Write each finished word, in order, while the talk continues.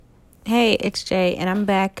Hey, it's Jay, and I'm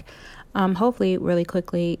back. Hopefully, really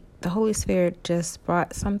quickly. The Holy Spirit just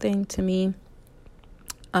brought something to me,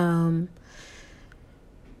 and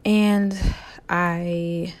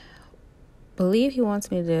I believe He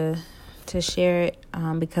wants me to share it.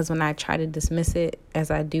 Because when I try to dismiss it,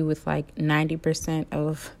 as I do with like 90%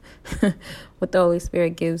 of what the Holy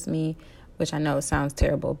Spirit gives me, which I know sounds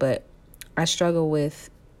terrible, but I struggle with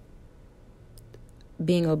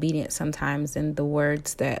being obedient sometimes in the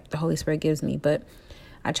words that the Holy Spirit gives me. But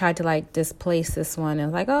I tried to displace this one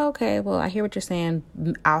and oh, okay, well, I hear what you're saying.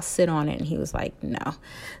 I'll sit on it. And He was like, no.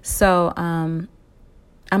 So I'm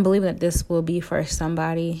believing that this will be for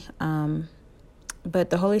somebody. But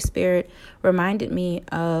the Holy Spirit reminded me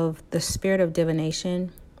of the spirit of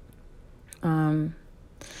divination. And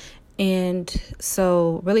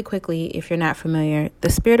so really quickly, if you're not familiar, the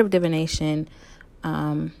spirit of divination,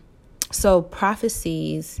 so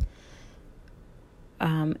prophecies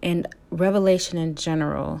and revelation in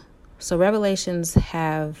general. So revelations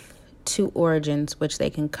have two origins which they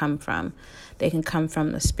can come from. They can come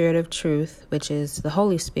from the spirit of truth, which is the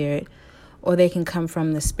Holy Spirit, or they can come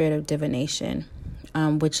from the spirit of divination,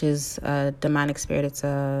 which is a demonic spirit. It's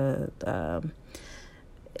a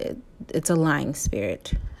lying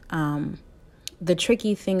spirit. The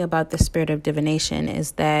tricky thing about the spirit of divination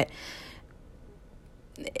is that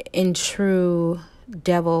in true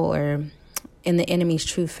devil or in the enemy's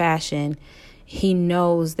true fashion, he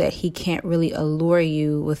knows that he can't really allure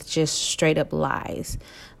you with just straight up lies.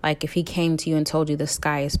 Like if he came to you and told you the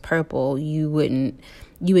sky is purple, you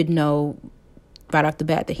would know right off the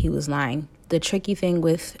bat that he was lying. The tricky thing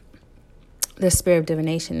with the spirit of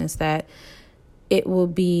divination is that it will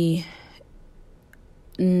be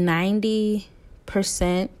 90%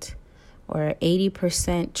 or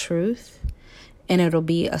 80% truth, and it'll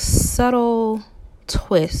be a subtle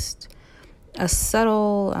twist, a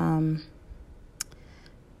subtle,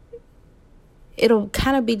 it'll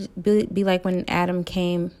kind of be like when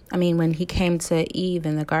when he came to Eve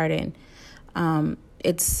in the garden.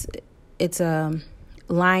 It's a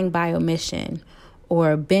lying by omission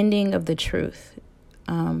or bending of the truth.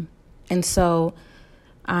 And so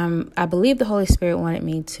I believe the Holy Spirit wanted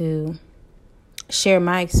me to share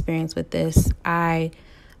my experience with this. I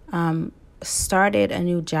started a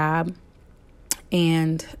new job,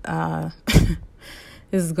 and this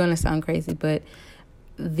is going to sound crazy, but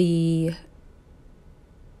I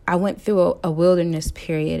went through a wilderness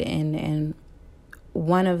period, and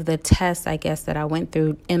one of the tests, I guess, that I went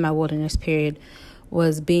through in my wilderness period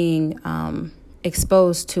was being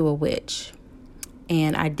exposed to a witch.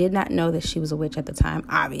 And I did not know that she was a witch at the time,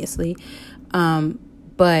 obviously.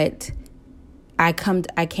 But I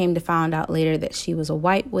came to find out later that she was a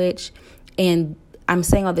white witch. And I'm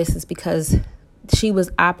saying all this is because she was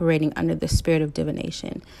operating under the spirit of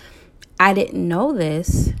divination. I didn't know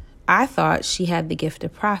this. I thought she had the gift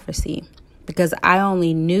of prophecy because I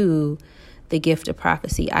only knew the gift of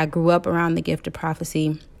prophecy. I grew up around the gift of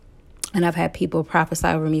prophecy, and I've had people prophesy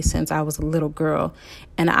over me since I was a little girl.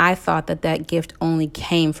 And I thought that gift only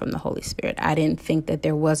came from the Holy Spirit. I didn't think that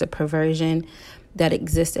there was a perversion that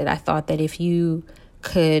existed. I thought that if you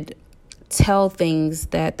could tell things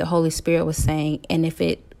that the Holy Spirit was saying, and if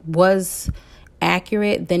it was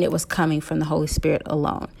accurate, then it was coming from the Holy Spirit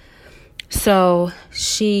alone. So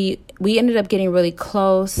we ended up getting really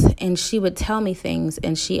close, and she would tell me things,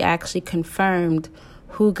 and she actually confirmed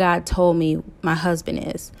who God told me my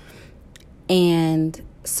husband is. And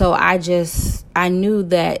so I knew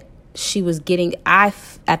that she was getting,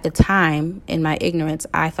 at the time, in my ignorance,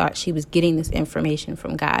 I thought she was getting this information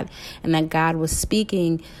from God, and that God was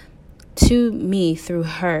speaking to me through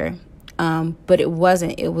her. But it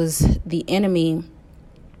wasn't. It was the enemy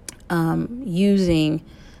using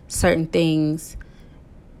certain things.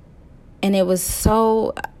 And it was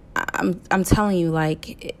so, I'm telling you,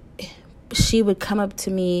 she would come up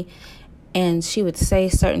to me and she would say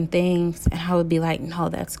certain things, and I would be like, no,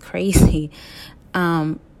 that's crazy.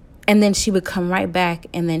 And then she would come right back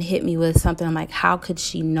and then hit me with something. I'm like, how could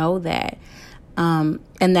she know that? And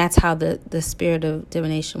that's how the spirit of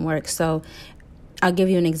divination works. So I'll give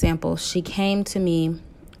you an example. She came to me,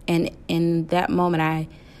 and in that moment,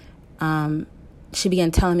 she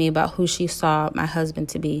began telling me about who she saw my husband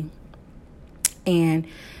to be. And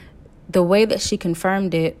the way that she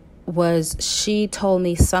confirmed it was she told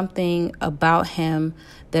me something about him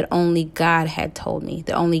that only God had told me,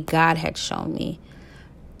 that only God had shown me,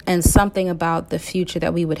 and something about the future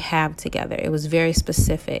that we would have together. It was very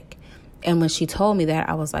specific. And when she told me that,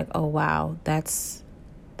 I was like, oh, wow, that's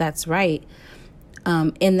right.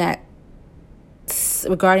 In that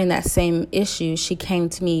regarding that same issue, she came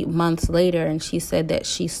to me months later and she said that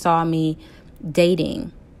she saw me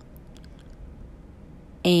dating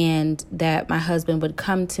and that my husband would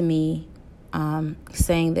come to me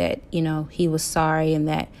saying that, he was sorry and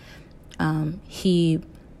that he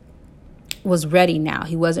was ready now.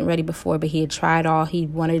 He wasn't ready before, but he had tried all he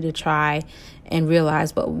wanted to try and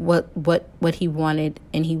realized what he wanted,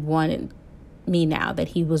 and he wanted me now, that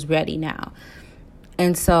he was ready now.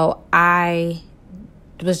 And so I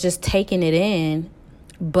was just taking it in,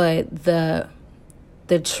 but the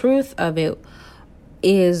truth of it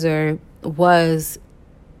was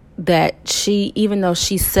that she, even though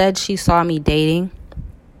she said she saw me dating,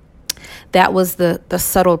 that was the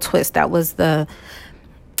subtle twist. That was the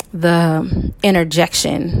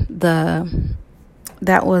interjection.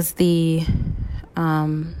 That was the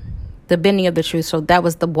bending of the truth. So that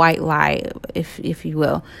was the white lie, if you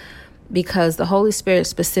will, because the Holy Spirit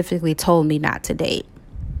specifically told me not to date.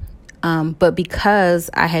 But because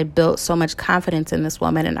I had built so much confidence in this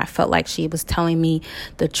woman and I felt like she was telling me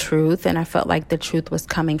the truth and I felt like the truth was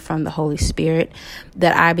coming from the Holy Spirit,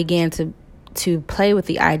 that I began to play with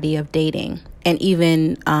the idea of dating and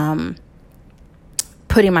even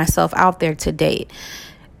putting myself out there to date.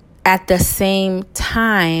 At the same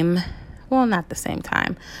time, well, not the same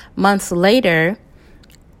time, months later,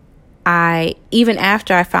 even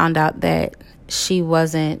after I found out that she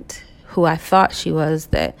wasn't who I thought she was,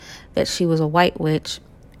 that she was a white witch,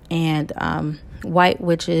 and white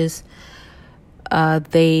witches,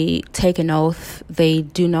 they take an oath, they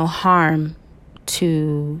do no harm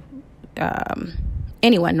to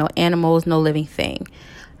anyone, no animals, no living thing,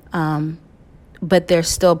 but they're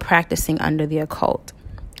still practicing under the occult.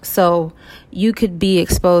 So you could be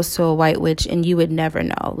exposed to a white witch and you would never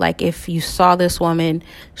know. Like if you saw this woman,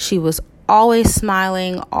 she was always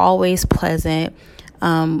smiling, always pleasant.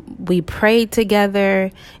 We prayed together.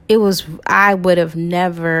 I would have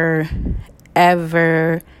never,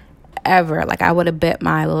 ever, like I would have bet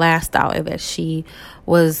my last dollar that she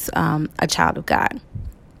was a child of God.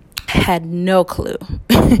 Had no clue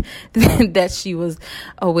that she was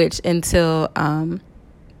a witch until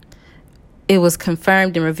it was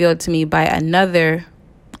confirmed and revealed to me by another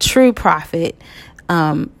true prophet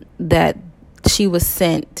that she was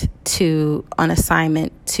sent on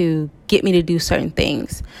assignment to get me to do certain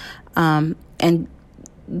things. And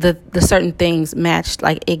the certain things matched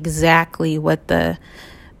like exactly what the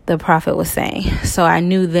prophet was saying. So I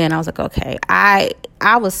knew then, I was like, okay, I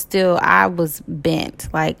was bent.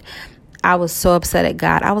 Like I was so upset at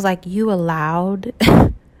God. I was like, you allowed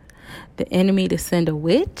the enemy to send a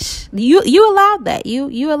witch? You allowed that.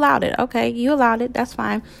 You allowed it. Okay, you allowed it. That's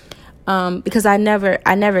fine. Because I never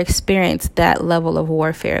experienced that level of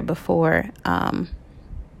warfare before.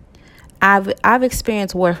 I've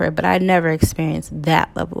experienced warfare, but I never experienced that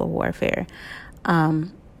level of warfare,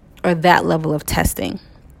 or that level of testing.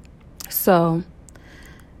 So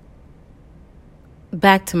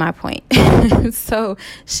back to my point. So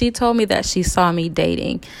she told me that she saw me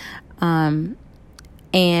dating, and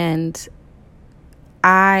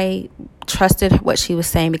I trusted what she was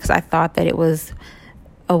saying because I thought that it was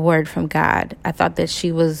a word from God. I thought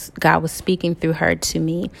that God was speaking through her to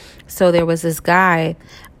me. So there was this guy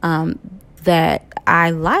that I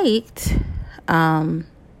liked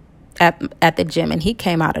at the gym, and he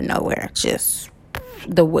came out of nowhere, just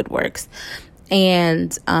the woodworks,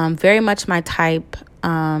 and very much my type,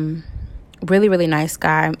 really, really nice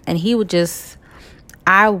guy. And he would just,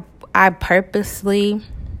 I purposely,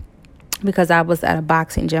 because I was at a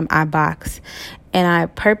boxing gym, I box, and I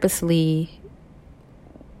purposely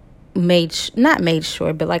not made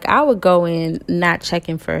sure, but like I would go in not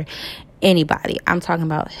checking for anybody. I'm talking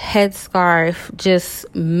about headscarf, just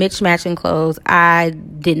mismatching clothes. I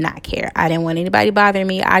did not care. I didn't want anybody bothering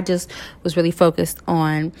me. I just was really focused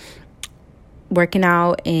on working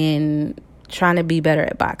out and trying to be better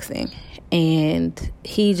at boxing. And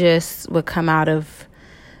he just would come out of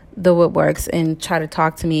the woodworks and try to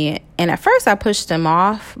talk to me. And at first I pushed him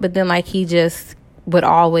off, but then like he just would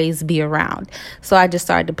always be around. So I just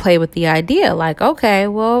started to play with the idea, like, okay,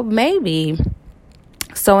 well, maybe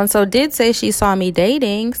so-and-so did say she saw me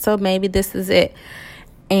dating, so maybe this is it.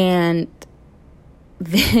 And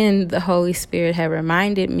then the Holy Spirit had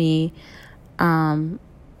reminded me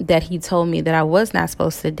that he told me that I was not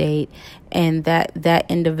supposed to date, and that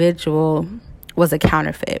individual was a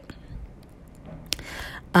counterfeit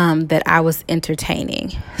that I was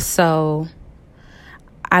entertaining. So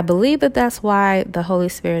I believe that that's why the Holy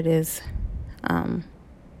Spirit is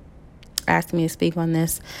asking me to speak on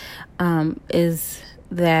this, is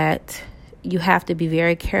that you have to be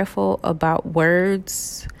very careful about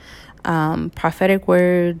words prophetic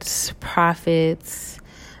words, prophets,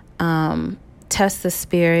 test the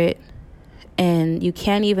spirit, and you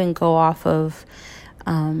can't even go off of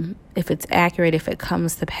if it's accurate, if it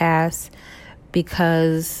comes to pass,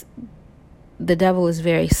 because the devil is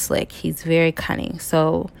very slick. He's very cunning.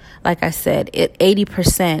 So, like I said,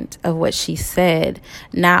 80% of what she said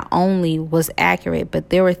not only was accurate,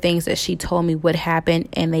 but there were things that she told me would happen,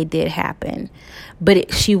 and they did happen.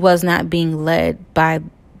 But she was not being led by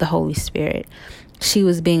the Holy Spirit. She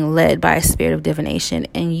was being led by a spirit of divination,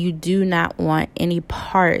 and you do not want any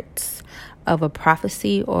parts of a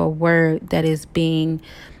prophecy or a word that is being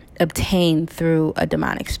obtained through a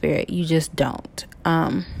demonic spirit. You just don't.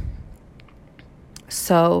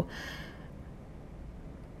 So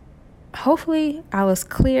hopefully I was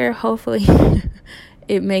clear. Hopefully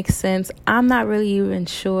it makes sense. I'm not really even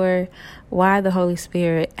sure why the Holy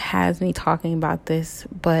Spirit has me talking about this,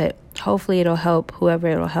 but hopefully it'll help whoever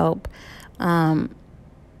it'll help. And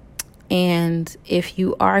if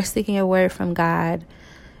you are seeking a word from God,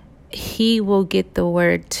 He will get the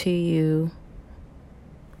word to you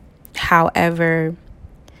however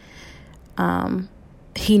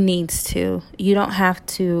He needs to. You don't have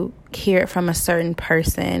to hear it from a certain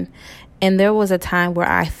person. And there was a time where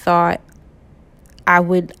I thought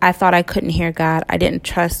I couldn't hear God. I didn't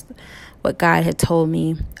trust what God had told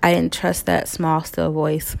me. I didn't trust that small, still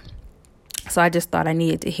voice. So I just thought I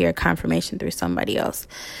needed to hear confirmation through somebody else.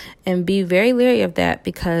 And be very leery of that,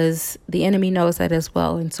 because the enemy knows that as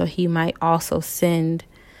well. And so he might also send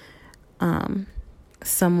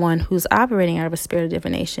someone who's operating out of a spirit of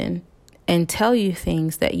divination and tell you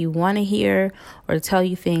things that you want to hear, or tell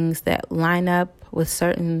you things that line up with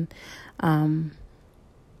certain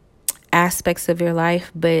aspects of your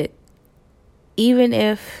life. But even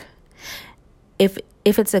if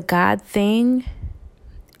it's a God thing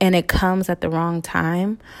and it comes at the wrong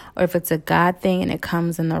time, or if it's a God thing and it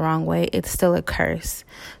comes in the wrong way, it's still a curse.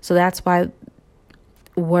 So that's why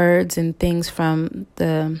words and things from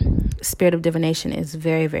the spirit of divination is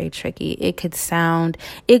very, very tricky. It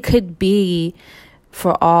could be,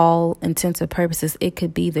 for all intents and purposes, it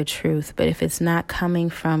could be the truth. But if it's not coming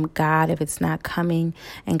from God, if it's not coming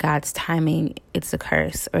in God's timing, it's a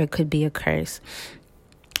curse, or it could be a curse.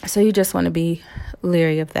 So you just want to be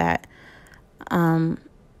leery of that.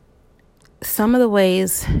 Some of the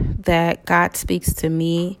ways that God speaks to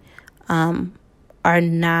me are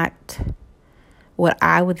not what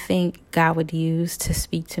I would think God would use to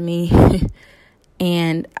speak to me.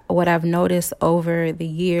 And what I've noticed over the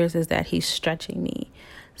years is that He's stretching me.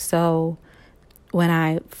 So when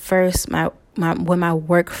my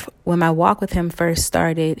walk with Him first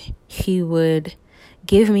started, He would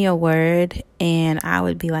give me a word and I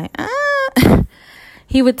would be like,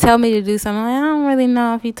 He would tell me to do something. I don't really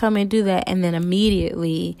know if He told me to do that. And then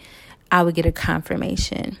immediately I would get a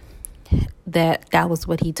confirmation that was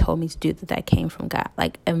what He told me to do, that came from God,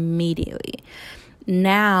 like immediately.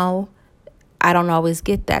 Now, I don't always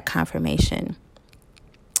get that confirmation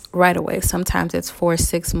right away. Sometimes it's 4,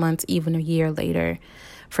 6 months, even a year later,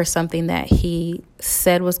 for something that He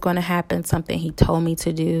said was going to happen, something He told me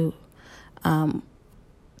to do,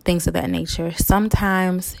 things of that nature.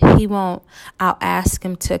 Sometimes He won't. I'll ask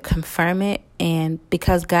Him to confirm it. And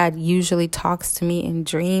because God usually talks to me in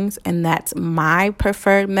dreams, and that's my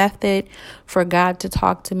preferred method for God to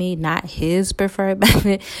talk to me, not His preferred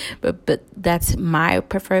method, but that's my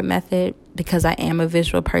preferred method because I am a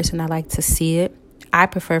visual person. I like to see it. I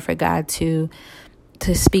prefer for God to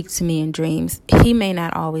speak to me in dreams. He may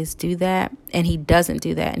not always do that, and He doesn't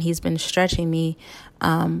do that. And He's been stretching me.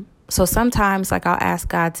 So sometimes, like, I'll ask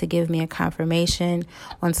God to give me a confirmation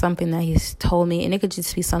on something that He's told me, and it could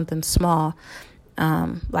just be something small,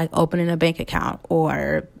 like opening a bank account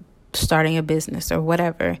or starting a business or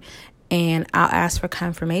whatever. And I'll ask for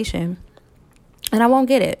confirmation, and I won't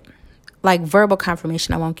get it. Like verbal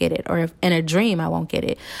confirmation, I won't get it. Or if in a dream, I won't get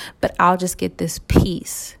it. But I'll just get this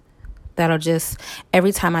peace that'll just,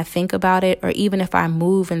 every time I think about it, or even if I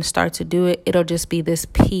move and start to do it, it'll just be this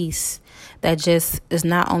peace that just is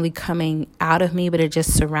not only coming out of me, but it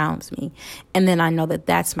just surrounds me. And then I know that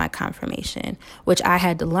that's my confirmation, which I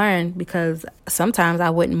had to learn, because sometimes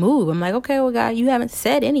I wouldn't move. I'm like, okay, well, God, you haven't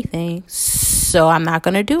said anything, so I'm not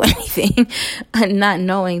going to do anything. Not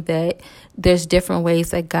knowing that there's different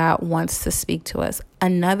ways that God wants to speak to us.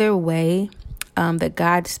 Another way that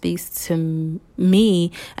God speaks to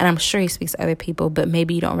me, and I'm sure He speaks to other people, but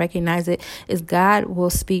maybe you don't recognize it, is God will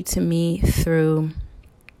speak to me through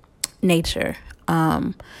nature.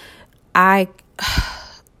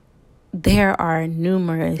 There are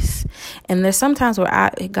numerous, And there's sometimes where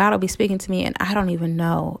God will be speaking to me and I don't even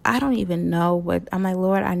know what. I'm like,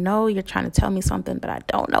 Lord, I know you're trying to tell me something, but I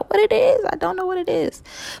don't know what it is.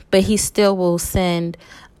 But he still will send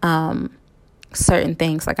certain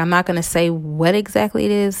things. Like, I'm not going to say what exactly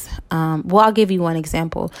it is. I'll give you one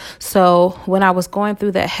example. So when I was going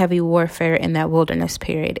through that heavy warfare in that wilderness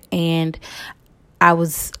period, and I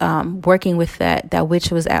was working with that witch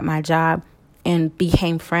who was at my job and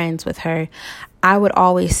became friends with her, I would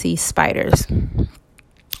always see spiders.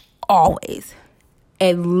 Always.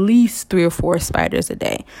 At least 3 or 4 spiders a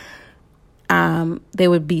day. They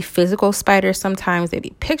would be physical spiders. Sometimes they'd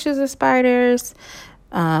be pictures of spiders,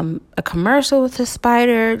 a commercial with a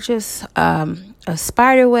spider, just a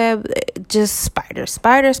spider web, just spiders.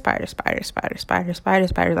 I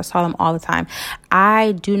saw them all the time.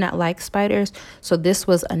 I do not like spiders, so this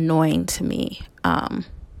was annoying to me.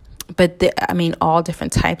 But all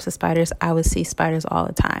different types of spiders. I would see spiders all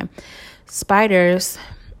the time. Spiders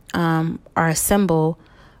are a symbol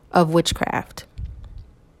of witchcraft.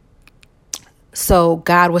 So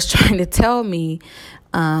God was trying to tell me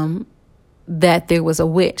that there was a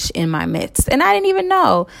witch in my midst. And I didn't even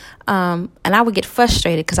know. And I would get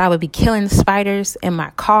frustrated because I would be killing spiders in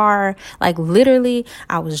my car. Like, literally,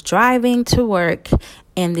 I was driving to work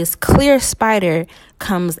and this clear spider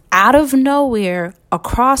comes out of nowhere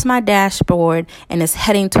across my dashboard and is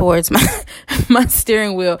heading towards my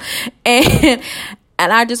steering wheel. And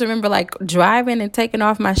I just remember like driving and taking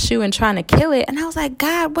off my shoe and trying to kill it. And I was like,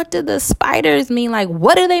 God, what do the spiders mean? Like,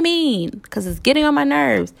 what do they mean? Because it's getting on my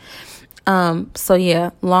nerves. So yeah,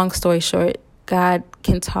 long story short, God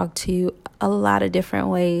can talk to you a lot of different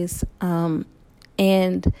ways. And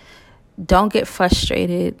don't get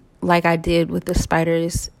frustrated like I did with the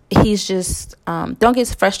spiders. He's just, don't get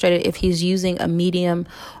frustrated if he's using a medium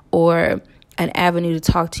or an avenue to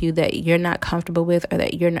talk to you that you're not comfortable with or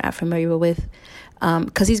that you're not familiar with.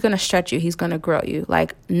 Because he's going to stretch you. He's going to grow you.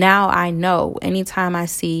 Like, now I know anytime I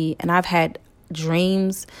see, and I've had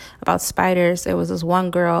dreams about spiders. There was this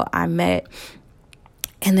one girl I met,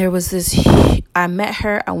 and I met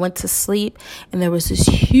her, I went to sleep, and there was this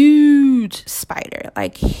huge spider,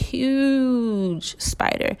 like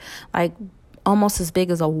almost as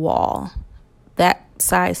big as a wall, that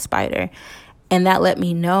size spider. And that let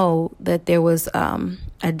me know that there was a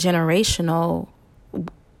generational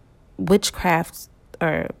witchcraft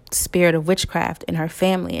or spirit of witchcraft in her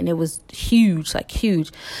family, and it was huge.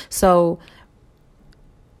 So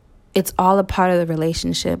it's all a part of the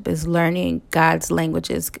relationship, is learning God's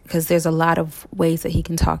languages, because there's a lot of ways that he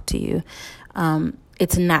can talk to you.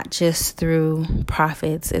 It's not just through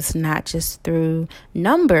prophets. It's not just through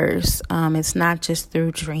numbers. It's not just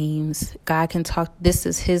through dreams. God can talk. This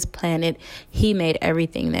is his planet. He made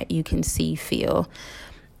everything that you can see, feel,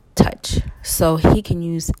 touch. So he can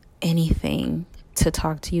use anything to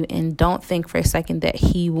talk to you. And don't think for a second that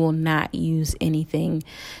he will not use anything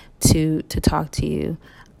to talk to you.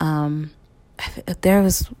 There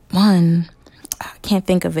was one, I can't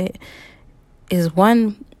think of it, is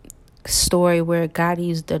one story where God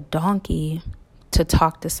used a donkey to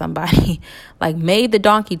talk to somebody, like made the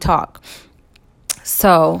donkey talk.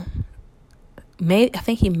 So I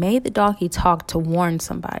think he made the donkey talk to warn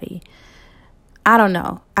somebody. I don't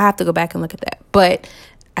know. I have to go back and look at that. But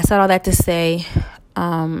I said all that to say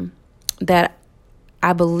that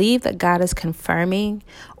I believe that God is confirming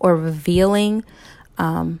or revealing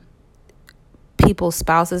people's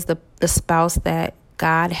spouses, the spouse that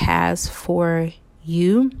God has for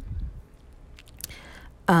you.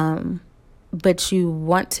 But you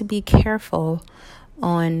want to be careful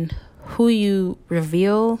on who you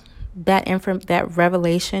reveal that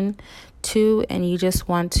revelation to, and you just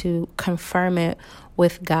want to confirm it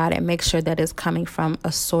with God and make sure that it's coming from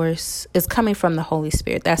a source. It's coming from the Holy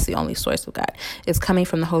Spirit. That's the only source of God. It's coming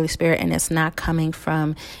from the Holy Spirit, and it's not coming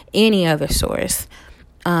from any other source.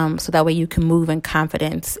 So that way you can move in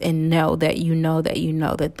confidence and know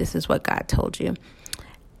that this is what God told you.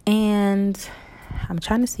 And I'm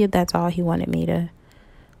trying to see if that's all he wanted me to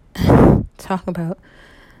talk about.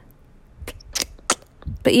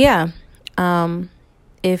 But yeah,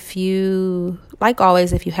 if you, like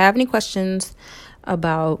always, if you have any questions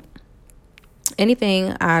about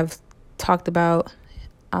anything I've talked about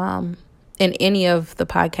in any of the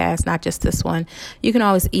podcasts, not just this one, you can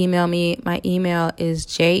always email me. My email is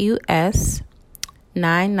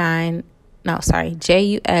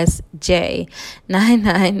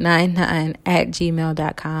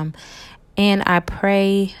jusj9999@gmail.com. And I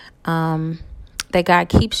pray that God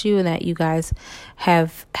keeps you and that you guys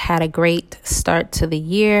have had a great start to the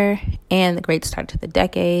year and a great start to the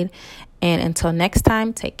decade. And until next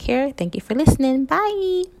time, take care. Thank you for listening.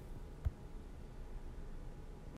 Bye.